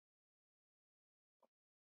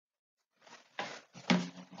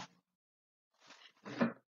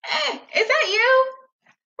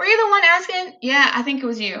someone asking? Yeah, I think it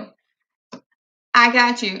was you. I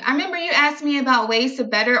got you. I remember you asked me about ways to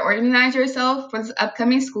better organize yourself for this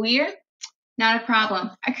upcoming school year. Not a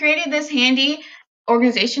problem. I created this handy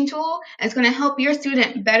organization tool, and it's going to help your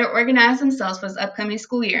student better organize themselves for this upcoming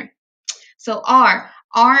school year. So R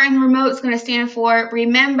in remote is going to stand for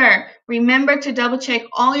remember. Remember to double check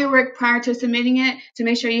all your work prior to submitting it to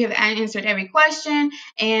make sure you have answered every question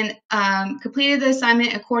and completed the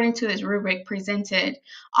assignment according to this rubric presented.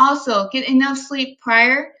 Also, get enough sleep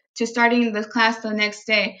prior to starting the class the next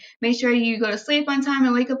day. Make sure you go to sleep on time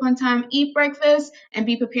and wake up on time, eat breakfast, and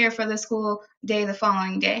be prepared for the school day the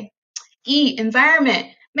following day. E, environment.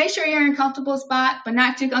 Make sure you're in a comfortable spot, but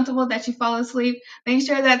not too comfortable that you fall asleep. Make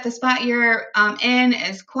sure that the spot you're in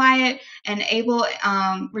is quiet and able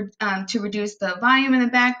to reduce the volume in the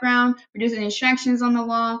background, reduce the distractions on the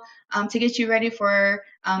wall to get you ready for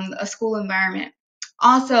a school environment.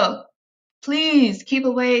 Also, please keep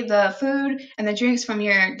away the food and the drinks from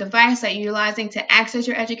your device that you're utilizing to access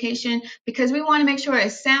your education because we want to make sure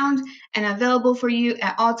it's sound and available for you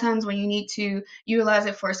at all times when you need to utilize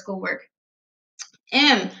it for schoolwork.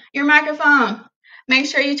 M, your microphone. Make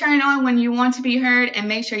sure you turn it on when you want to be heard and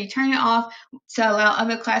make sure you turn it off to allow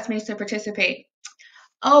other classmates to participate.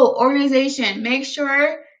 O, organization. Make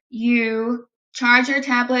sure you charge your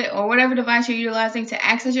tablet or whatever device you're utilizing to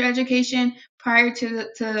access your education prior to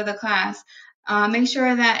the class. Make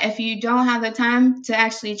sure that if you don't have the time to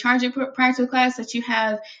actually charge it prior to the class, that you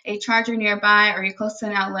have a charger nearby or you're close to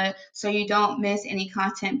an outlet so you don't miss any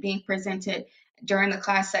content being presented during the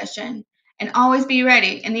class session. And always be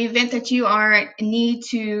ready in the event that you need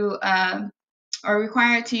to or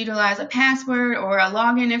required to utilize a password or a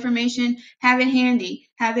login information, have it handy.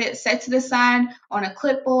 Have it set to the side on a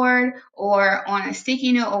clipboard or on a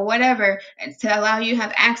sticky note or whatever to allow you to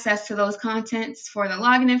have access to those contents for the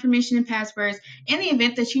login information and passwords in the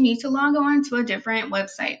event that you need to log on to a different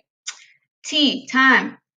website. T,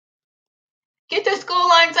 time. Get to school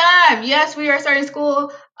on time. Yes, we are starting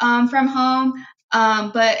school from home,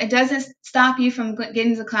 but it doesn't stop you from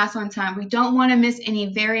getting to class on time. We don't want to miss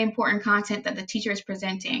any very important content that the teacher is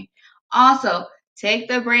presenting. Also, take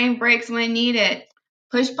the brain breaks when needed.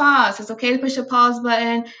 Push pause. It's okay to push the pause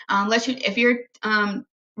button. If you're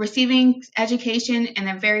receiving education in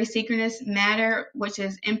a very synchronous manner, which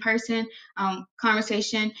is in-person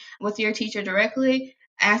conversation with your teacher directly,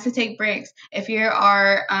 ask to take breaks. If you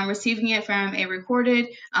are receiving it from a recorded,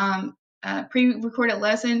 pre-recorded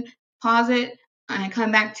lesson, pause it and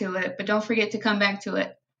come back to it. But don't forget to come back to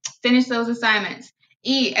it. Finish those assignments.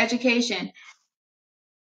 E, education.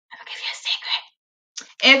 I'll give you a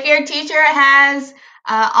secret. If your teacher has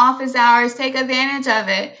office hours, take advantage of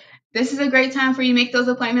it. This is a great time for you to make those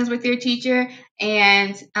appointments with your teacher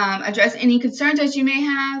and address any concerns that you may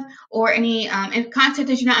have or any content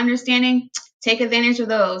that you're not understanding. Take advantage of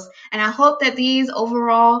those. And I hope that these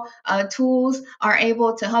overall tools are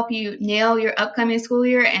able to help you nail your upcoming school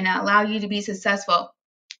year and allow you to be successful.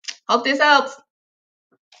 Hope this helps.